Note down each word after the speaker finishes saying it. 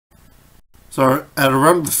So at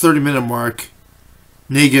around the 30-minute mark,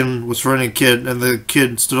 Negan was fighting a kid, and the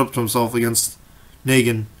kid stood up to himself against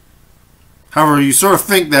Negan. However, you sort of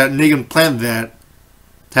think that Negan planned that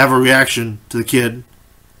to have a reaction to the kid,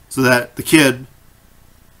 so that the kid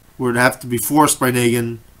would have to be forced by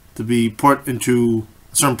Negan to be put into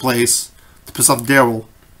a certain place to piss off Daryl.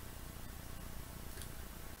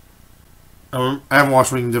 I haven't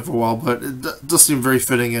watched Walking Dead for a while, but it does seem very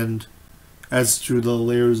fitting and adds to the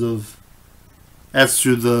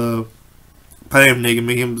planning of Negan,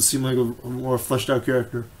 making him seem like a more fleshed out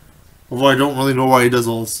character. Although I don't really know why he does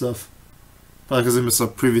all this stuff. Probably because I missed a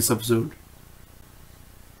previous episode.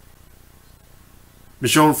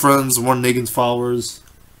 Michonne friends one Negan's followers.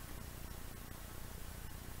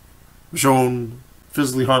 Michonne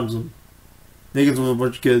physically harms him. Negan's with a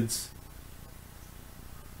bunch of kids.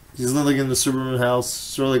 He's living in the Superman house,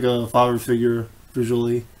 sort of like a father figure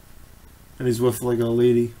visually, and he's with like a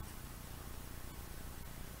lady.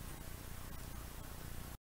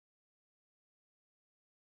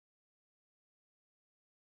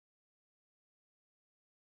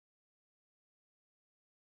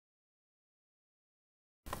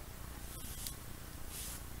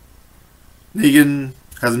 Negan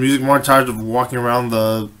has a music montage of walking around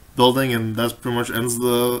the building, and that's pretty much ends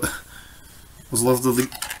what's left of the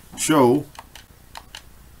show.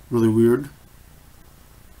 Really weird.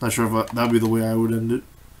 Not sure if that'd be the way I would end it.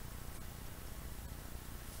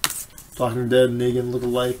 Talking Dead and Negan look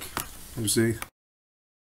alike. Let me see.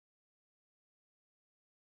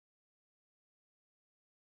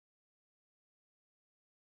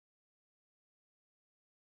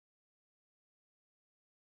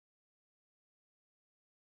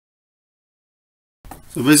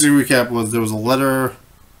 So basically, recap was there was a letter.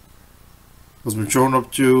 Was Michonne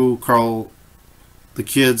up to? Carl, the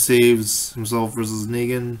kid, saves himself versus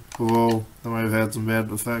Negan. Although that might have had some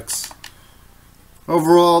bad effects.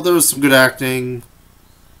 Overall, there was some good acting.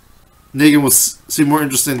 Negan seemed more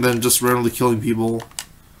interesting than just randomly killing people.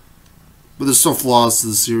 But there's still flaws to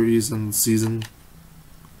the series and the season.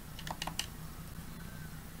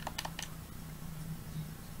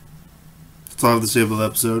 That's all I have to say about the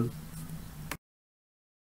episode.